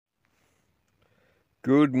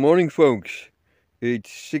Good morning, folks.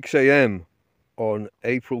 It's 6 a.m. on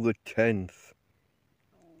April the 10th.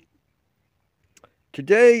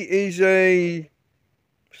 Today is a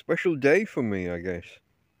special day for me, I guess.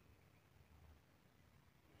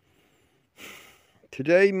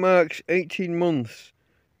 Today marks 18 months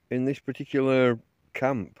in this particular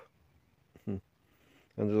camp. And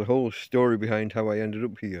there's a whole story behind how I ended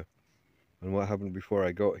up here and what happened before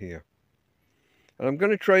I got here. And I'm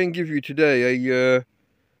going to try and give you today a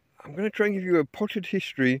potted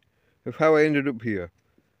history of how I ended up here.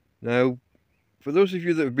 Now, for those of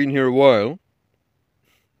you that have been here a while,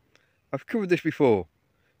 I've covered this before.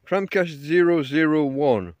 TrampCast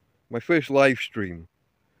 001, my first live stream,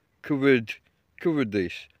 covered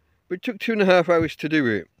this, but it took 2.5 hours to do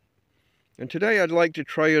it. And today I'd like to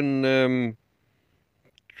try and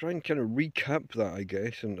kind of recap that, I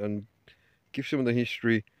guess, and give some of the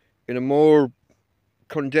history in a more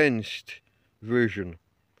condensed version.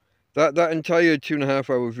 That entire 2.5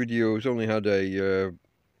 hour video has only had a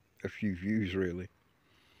few views, really.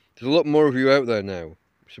 There's a lot more of you out there now,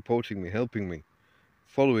 supporting me, helping me,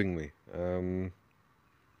 following me,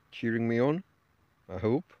 cheering me on, I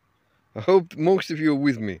hope. I hope most of you are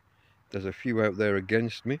with me. There's a few out there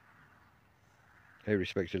against me. Hey,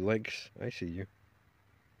 respected Lex, I see you.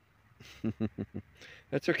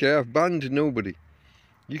 That's okay, I've banned nobody.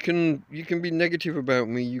 You can be negative about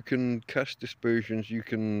me, you can cast aspersions, you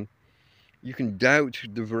can doubt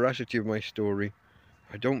the veracity of my story.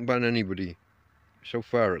 I don't ban anybody, so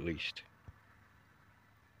far at least.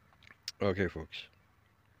 Okay, folks.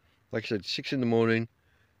 Like I said, 6 in the morning.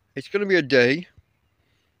 It's going to be a day.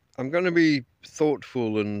 I'm going to be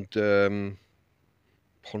thoughtful and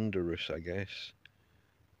ponderous, I guess.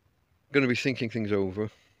 Going to be thinking things over.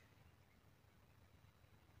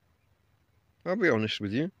 I'll be honest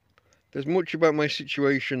with you. There's much about my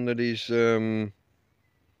situation that is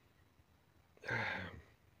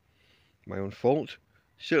my own fault.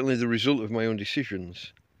 Certainly the result of my own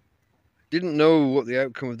decisions. Didn't know what the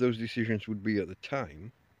outcome of those decisions would be at the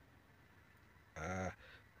time.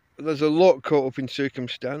 There's a lot caught up in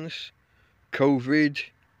circumstance. COVID,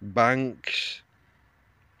 banks.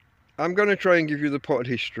 I'm going to try and give you the potted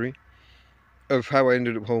history of how I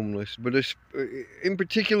ended up homeless. But in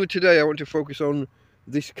particular today, I want to focus on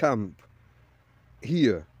this camp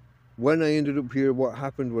here. When I ended up here, what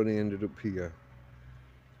happened when I ended up here.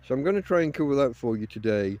 So I'm going to try and cover that for you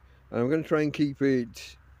today. And I'm going to try and keep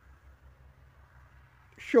it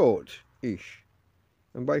short-ish.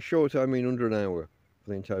 And by short, I mean under an hour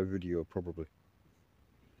for the entire video, probably.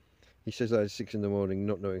 He says that at 6 in the morning,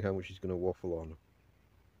 not knowing how much he's going to waffle on.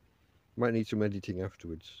 Might need some editing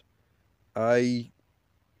afterwards. Let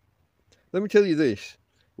me tell you this.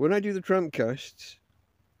 When I do the TrampCasts,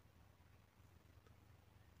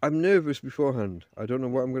 I'm nervous beforehand. I don't know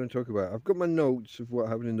what I'm going to talk about. I've got my notes of what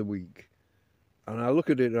happened in the week. And I look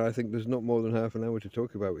at it and I think there's not more than half an hour to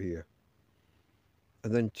talk about here.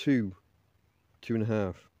 And then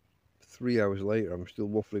 2.5, 3 hours later, I'm still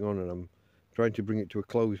waffling on and I'm trying to bring it to a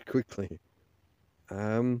close quickly.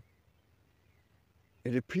 It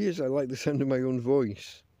appears I like the sound of my own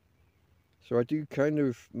voice. So I do kind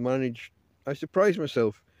of manage, I surprise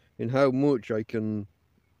myself in how much I can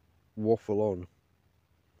waffle on.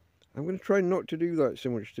 I'm going to try not to do that so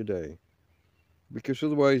much today, because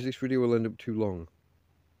otherwise this video will end up too long.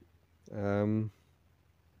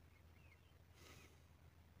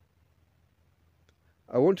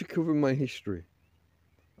 I want to cover my history.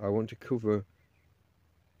 I want to cover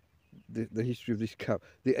the history of this camp.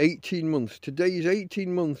 The 18 months. Today is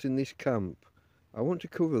 18 months in this camp. I want to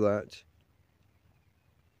cover that.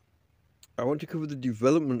 I want to cover the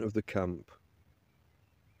development of the camp.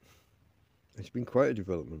 It's been quite a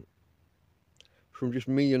development. From just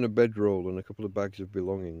me and a bedroll and a couple of bags of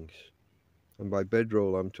belongings. And by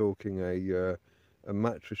bedroll, I'm talking a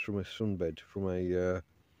mattress from a sunbed, from a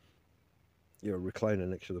recliner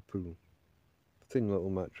next to the pool. Thin little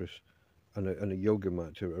mattress, and a yoga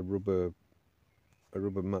mat, a rubber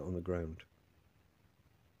mat on the ground.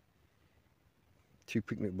 2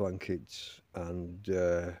 picnic blankets and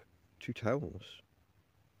 2 towels.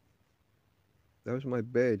 That was my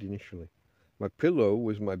bed initially. My pillow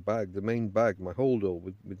was my bag, the main bag, my hold-all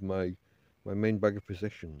with my main bag of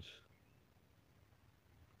possessions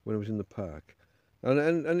when I was in the park.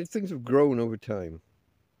 And things have grown over time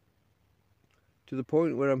to the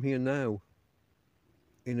point where I'm here now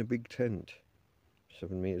in a big tent,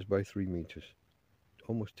 7 meters by 3 meters,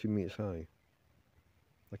 almost 2 meters high,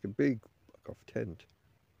 like a big off tent.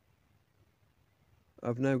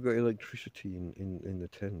 I've now got electricity in the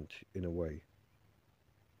tent in a way.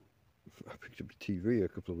 I picked up a TV a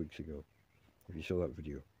couple of weeks ago. if you saw that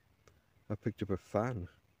video. I picked up a fan,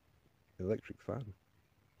 electric fan.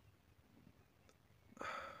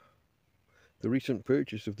 The recent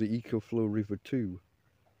purchase of the EcoFlow River 2,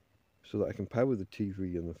 so that I can power the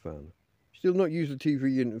TV and the fan. Still not used the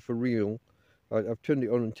TV in for real. I've turned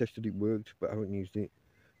it on and tested it worked, but I haven't used it.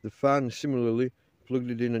 The fan, similarly,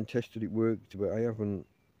 plugged it in and tested it worked, but I haven't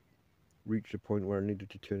reached a point where I needed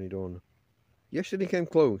to turn it on. Yesterday came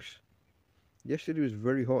close. Yesterday was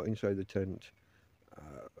very hot inside the tent,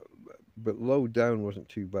 but low down wasn't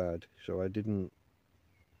too bad, so I didn't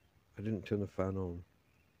turn the fan on.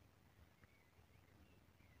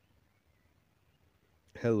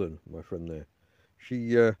 Helen, my friend there,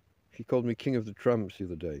 she called me King of the Tramps the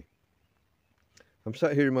other day. I'm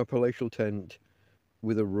sat here in my palatial tent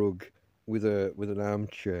with a rug, with an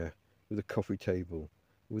armchair, with a coffee table,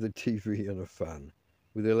 with a TV and a fan,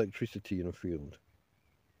 with electricity in a field.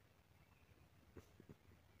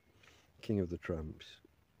 King of the Tramps.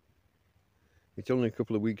 It's only a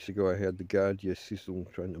couple of weeks ago I had the Guardia Sizzle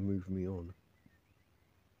trying to move me on.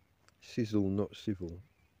 Sizzle, not civil.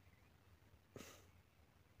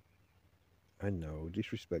 I know,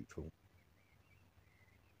 disrespectful.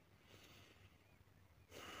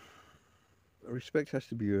 Respect has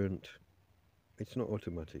to be earned. It's not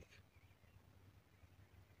automatic.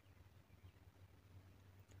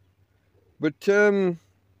 But I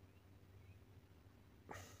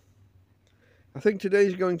think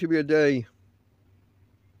today's going to be a day,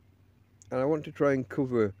 and I want to try and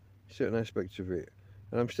cover certain aspects of it.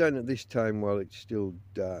 And I'm starting at this time while it's still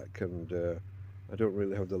dark, and I don't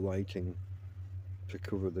really have the lighting to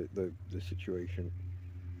cover the situation.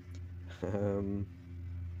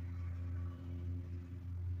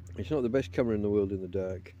 It's not the best camera in the world in the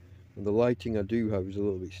dark, and the lighting I do have is a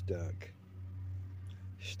little bit stark.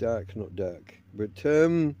 Stark, not dark. But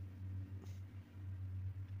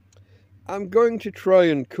I'm going to try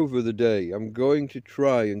and cover the day. I'm going to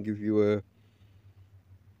try and give you a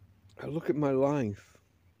look at my life.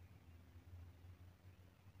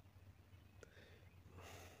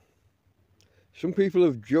 Some people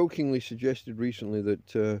have jokingly suggested recently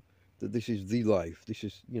that that this is the life. This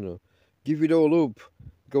is, you know, give it all up,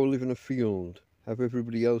 go live in a field, have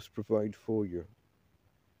everybody else provide for you.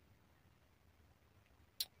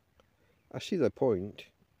 I see their point.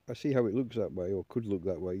 I see how it looks that way, or could look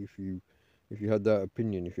that way, if you had that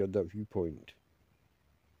opinion, if you had that viewpoint.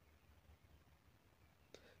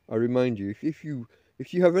 I remind you, if you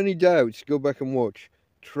have any doubts, go back and watch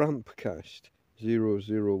TrampCast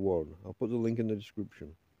 001. I'll put the link in the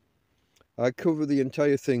description. I cover the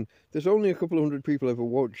entire thing. There's only a couple of hundred people ever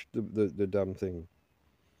watched the damn thing,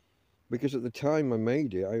 because at the time I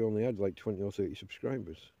made it, I only had like 20 or 30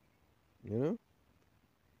 subscribers, you know.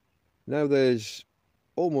 Now there's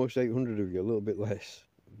almost 800 of you, a little bit less,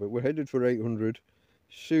 but we're headed for 800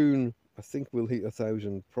 soon. I think we'll hit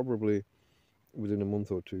 1,000 probably within a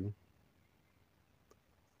month or two.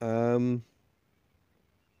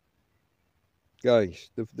 Guys,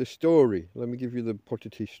 the story, let me give you the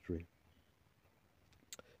potted history.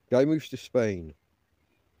 Guy moves to Spain.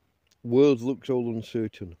 World looks all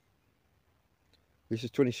uncertain. This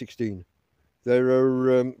is 2016. There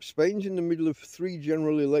are Spain's in the middle of 3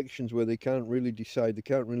 general elections where they can't really decide. They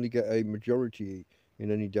can't really get a majority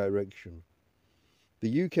in any direction.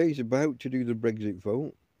 The UK is about to do the Brexit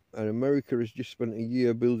vote, and America has just spent a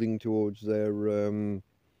year building towards their well,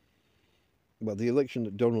 the election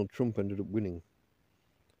that Donald Trump ended up winning.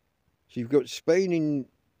 So you've got Spain in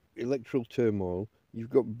electoral turmoil,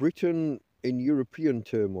 you've got Britain in European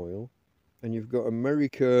turmoil, and you've got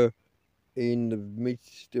America in the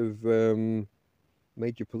midst of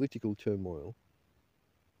major political turmoil.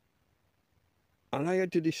 And I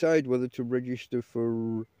had to decide whether to register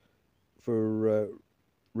for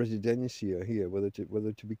residencia here,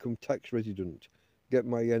 whether to become tax resident, get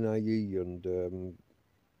my NIE, and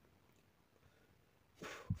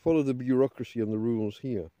follow the bureaucracy and the rules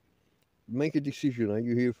here. Make a decision, are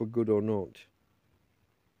you here for good or not?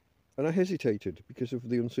 And I hesitated because of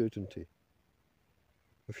the uncertainty.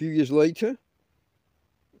 A few years later,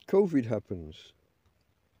 COVID happens.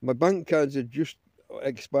 My bank cards are just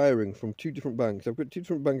expiring from 2 different banks. I've got 2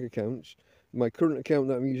 different bank accounts. My current account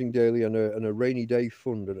that I'm using daily, and a rainy day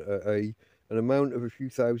fund, an amount of a few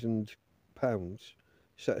 £1,000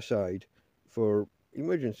 set aside for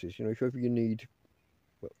emergencies. You know, if ever you need,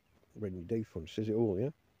 well, rainy day fund says it all,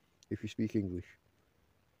 yeah? If you speak English.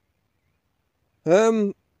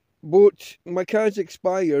 But my cards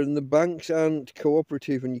expire and the banks aren't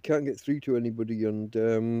cooperative, and you can't get through to anybody, and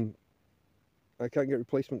I can't get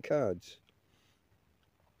replacement cards.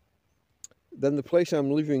 Then the place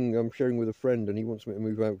I'm living, I'm sharing with a friend, and he wants me to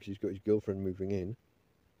move out because he's got his girlfriend moving in,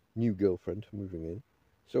 new girlfriend moving in.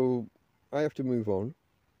 So I have to move on.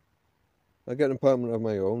 I get an apartment of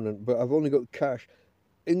my own, but I've only got cash.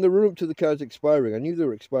 In the run up to the cards expiring, I knew they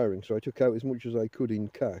were expiring, so I took out as much as I could in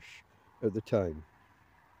cash at the time.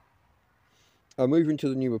 I move into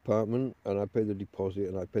the new apartment, and I pay the deposit,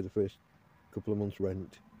 and I pay the first couple of months'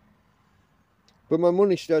 rent. But my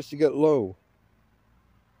money starts to get low.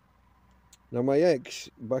 Now, my ex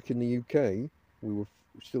back in the UK, we were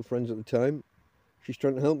still friends at the time. She's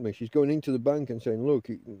trying to help me. She's going into the bank and saying, "Look,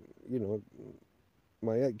 you know,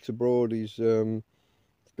 my ex abroad, he's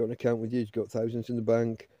got an account with you. He's got thousands in the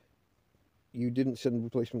bank. You didn't send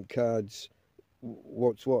replacement cards.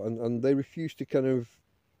 What's what?" And they refuse to kind of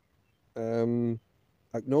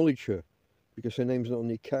acknowledge her because her name's not on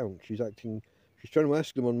the account. She's trying to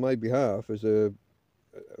ask them on my behalf as a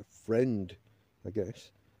friend, I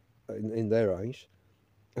guess, in their eyes.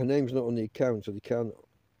 Her name's not on the account, so they can't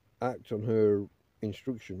act on her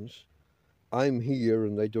instructions. I'm here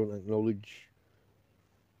and they don't acknowledge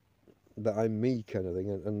that I'm me, kind of thing.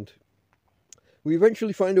 And we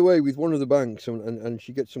eventually find a way with one of the banks, and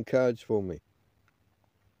she gets some cards for me.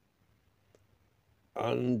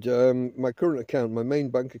 And my current account, my main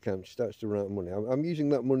bank account, starts to run out of money. I'm using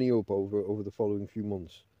that money up over the following few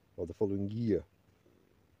months, or the following year,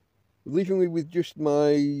 leaving me with just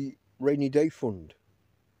my rainy day fund.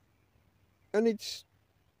 And it's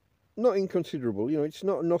not inconsiderable, you know, it's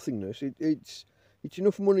not nothingness. It's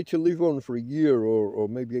enough money to live on for a year or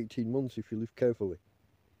maybe 18 months if you live carefully,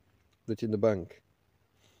 that's in the bank.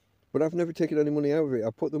 But I've never taken any money out of it. I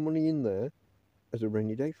put the money in there as a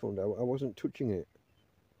rainy day fund. I wasn't touching it.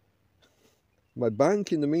 My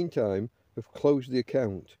bank, in the meantime, have closed the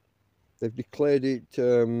account. They've declared it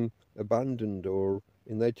abandoned, or,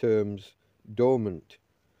 in their terms, dormant,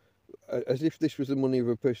 as if this was the money of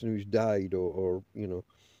a person who's died, or you know,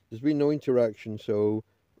 there's been no interaction, so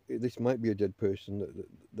this might be a dead person.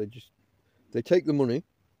 They take the money.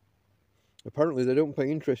 Apparently, they don't pay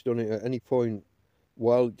interest on it at any point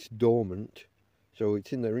while it's dormant, so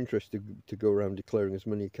it's in their interest to go around declaring as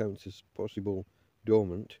many accounts as possible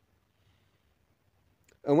dormant.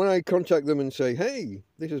 And when I contact them and say, "Hey,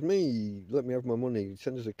 this is me, let me have my money,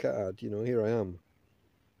 send us a card, you know, here I am,"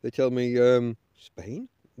 they tell me, "Spain?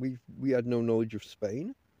 We had no knowledge of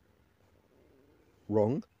Spain."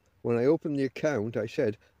 Wrong. When I opened the account, I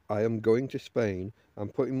said, "I am going to Spain, I'm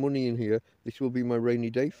putting money in here, this will be my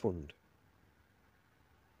rainy day fund."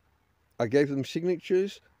 I gave them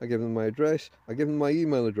signatures, I gave them my address, I gave them my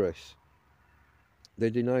email address.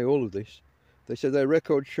 They deny all of this. They said their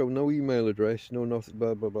records show no email address, no nothing,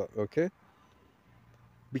 blah, blah, blah, okay?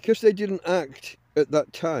 Because they didn't act at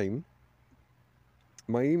that time,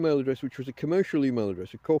 my email address, which was a commercial email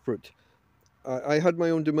address, a corporate, I had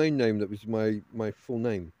my own domain name that was my full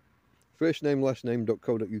name. First name, last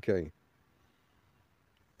name.co.uk.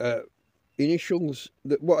 Initials,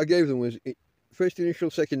 what I gave them was first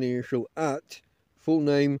initial, second initial, at full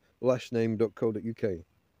name, last name.co.uk.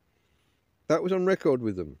 That was on record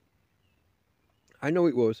with them. I know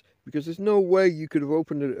it was, because there's no way you could have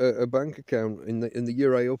opened a bank account in the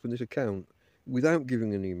year I opened this account without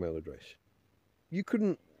giving an email address. You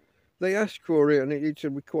couldn't. They asked for it, and it's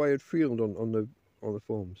a required field on the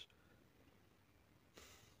forms.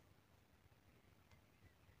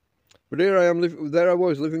 But here I am, there I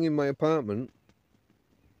was living in my apartment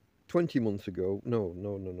 20 months ago. No,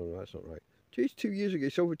 that's not right. It's 2 years ago.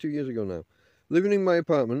 It's over 2 years ago now. Living in my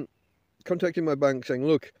apartment, contacting my bank saying,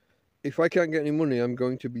 "Look, if I can't get any money, I'm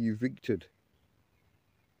going to be evicted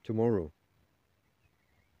tomorrow."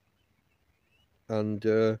 And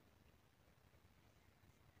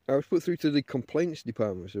I was put through to the complaints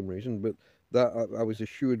department for some reason, but that I was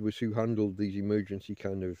assured was who handled these emergency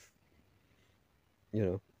kind of, you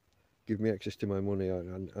know, give me access to my money,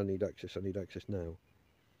 I need access now.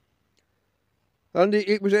 And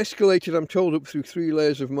it was escalated, I'm told, up through 3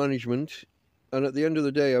 layers of management, and at the end of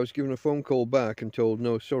the day I was given a phone call back and told,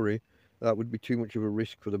 "No, sorry, that would be too much of a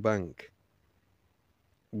risk for the bank.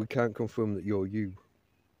 We can't confirm that you're you."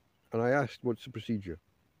 And I asked, "What's the procedure?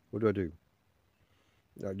 What do I do?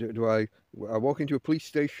 Do I walk into a police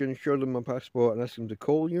station, show them my passport and ask them to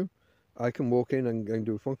call you? I can walk in and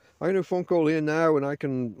do a phone. I can do a phone call here now, and I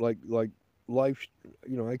can like live,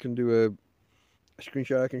 you know, I can do a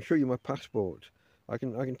screenshot. I can show you my passport. I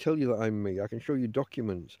can tell you that I'm me. I can show you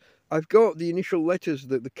documents. I've got the initial letters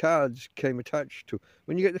that the cards came attached to.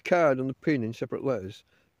 When you get the card and the pin in separate letters,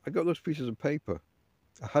 I got those pieces of paper.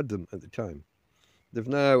 I had them at the time.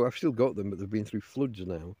 I've still got them, but they've been through floods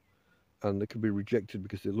now, and they could be rejected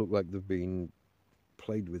because they look like they've been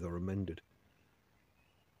played with or amended.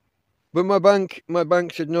 But my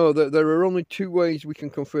bank said no, that there are only two ways we can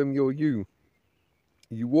confirm you're you.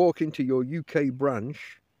 You walk into your UK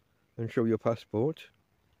branch and show your passport,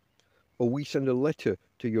 or we send a letter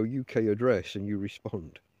to your UK address and you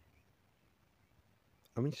respond.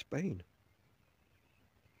 I'm in Spain.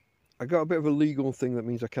 I got a bit of a legal thing that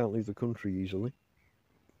means I can't leave the country easily.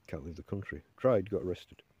 Can't leave the country. Tried, got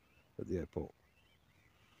arrested at the airport.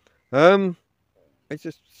 It's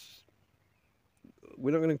just,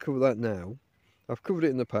 we're not going to cover that now. I've covered it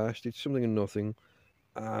in the past. It's something and nothing.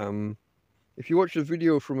 If you watch the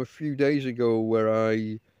video from a few days ago where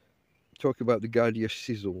I talk about the Guardia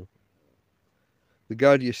Civil, the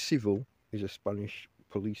Guardia Civil is a Spanish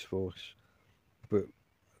police force, but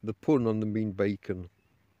the pun on them being bacon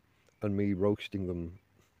and me roasting them,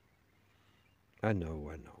 I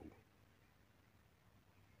know.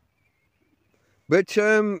 But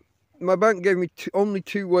my bank gave me only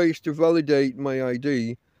two ways to validate my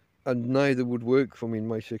ID, and neither would work for me in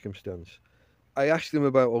my circumstance. I asked them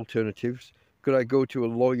about alternatives. Could I go to a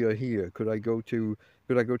lawyer here? Could I go to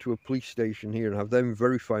a police station here and have them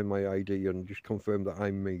verify my ID and just confirm that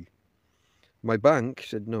I'm me? My bank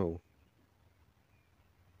said no.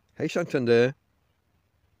 Hey Santander,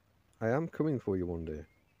 I am coming for you one day.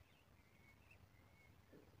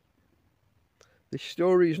 This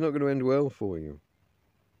story is not going to end well for you.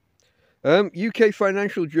 UK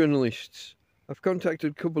financial journalists. I've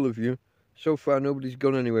contacted a couple of you. So far nobody's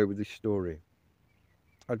gone anywhere with this story.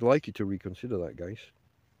 I'd like you to reconsider that, guys.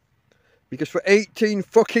 Because for 18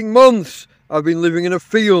 fucking months I've been living in a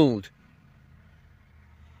field.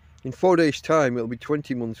 In 4 days' time it'll be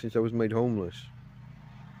 20 months since I was made homeless.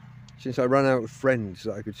 Since I ran out of friends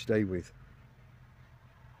that I could stay with.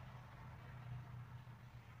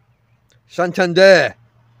 Santander,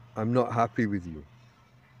 I'm not happy with you.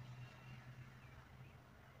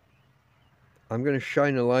 I'm going to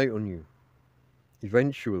shine a light on you.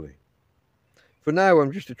 Eventually. For now,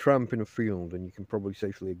 I'm just a tramp in a field and you can probably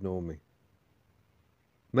safely ignore me.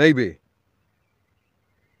 Maybe.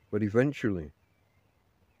 But eventually,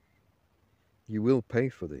 you will pay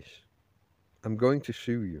for this. I'm going to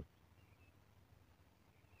sue you.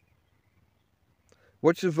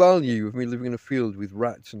 What's the value of me living in a field with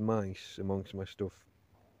rats and mice amongst my stuff?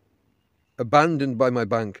 Abandoned by my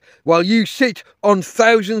bank, while you sit on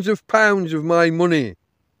thousands of pounds of my money.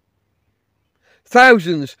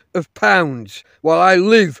 Thousands of pounds, while I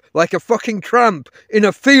live like a fucking tramp in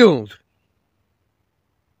a field.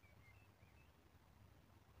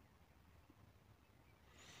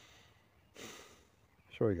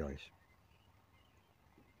 Sorry, guys.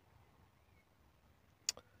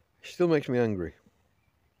 It still makes me angry.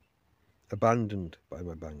 Abandoned by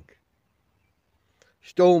my bank.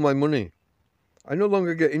 Stole my money. I no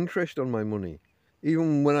longer get interest on my money,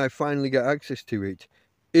 even when I finally get access to it.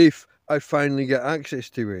 If I finally get access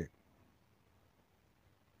to it.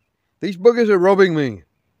 These buggers are robbing me.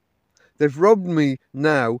 They've robbed me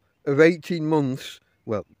now of 18 months,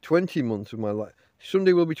 well, 20 months of my life.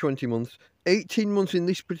 Sunday will be 20 months, 18 months in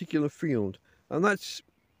this particular field. And that's...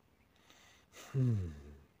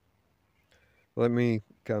 Let me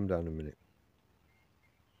calm down a minute.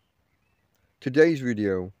 Today's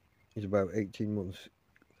video is about 18 months.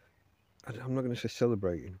 I'm not going to say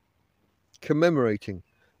celebrating. Commemorating,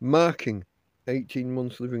 marking 18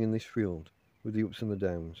 months living in this field with the ups and the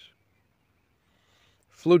downs.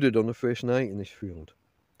 Flooded on the first night in this field.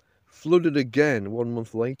 Flooded again 1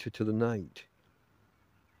 month later to the night.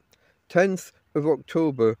 10th of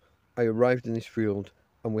October, I arrived in this field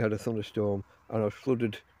and we had a thunderstorm and I was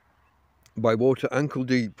flooded by water ankle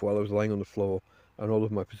deep while I was lying on the floor and all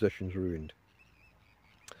of my possessions ruined.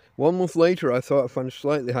 1 month later, I thought I found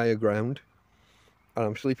slightly higher ground and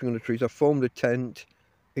I'm sleeping under trees. I formed a tent.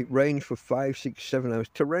 It rained for 5, 6, 7 hours.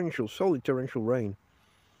 Torrential, solid torrential rain.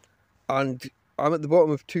 And I'm at the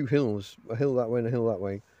bottom of two hills, a hill that way and a hill that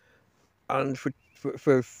way. And for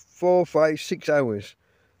 4, 5, 6 hours,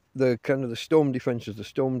 the storm defences, the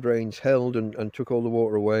storm drains held and took all the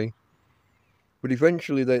water away. But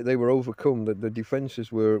eventually they were overcome, the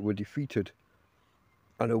defences were defeated.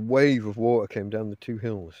 And a wave of water came down the two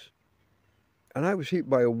hills. And I was hit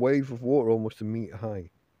by a wave of water almost a metre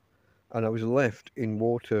high. And I was left in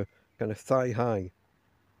water kind of thigh high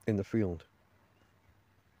in the field.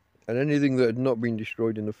 And anything that had not been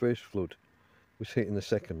destroyed in the first flood was hit in the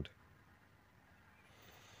second.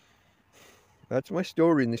 That's my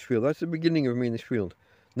story in this field. That's the beginning of me in this field.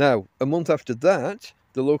 Now, a month after that,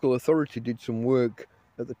 the local authority did some work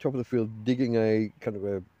at the top of the field, digging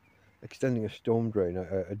extending a storm drain,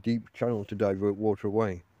 a deep channel to divert water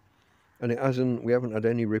away. And we haven't had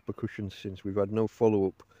any repercussions since. We've had no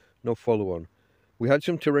follow-up, no follow-on. We had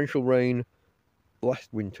some torrential rain last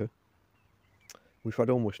winter. We've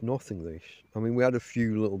had almost nothing this. I mean, we had a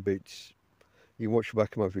few little bits. You watch the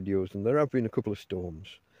back of my videos, and there have been a couple of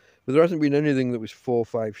storms. But there hasn't been anything that was 4,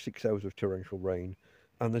 5, 6 hours of torrential rain.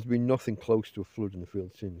 And there's been nothing close to a flood in the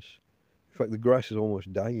field since. In fact, the grass is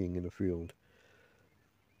almost dying in the field.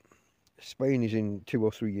 Spain is in 2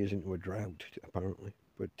 or 3 years into a drought, apparently.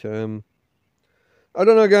 But, I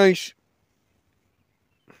don't know, guys.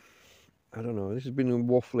 I don't know. This has been a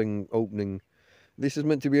waffling opening. This is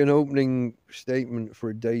meant to be an opening statement for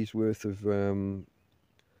a day's worth of... I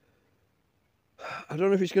don't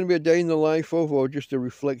know if it's going to be a day in the life of, or just a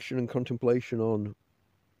reflection and contemplation on.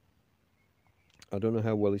 I don't know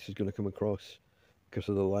how well this is going to come across because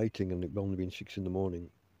of the lighting and it only being 6 in the morning.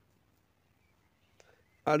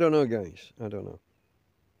 I don't know, guys. I don't know.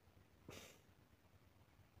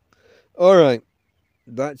 All right.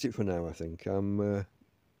 That's it for now, I think.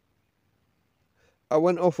 I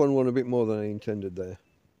went off on one a bit more than I intended there.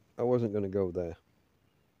 I wasn't going to go there.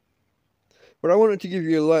 But I wanted to give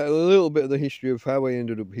you a little bit of the history of how I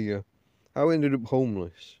ended up here. How I ended up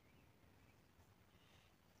homeless.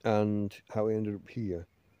 And how I ended up here.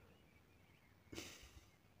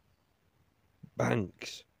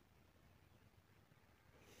 Banks.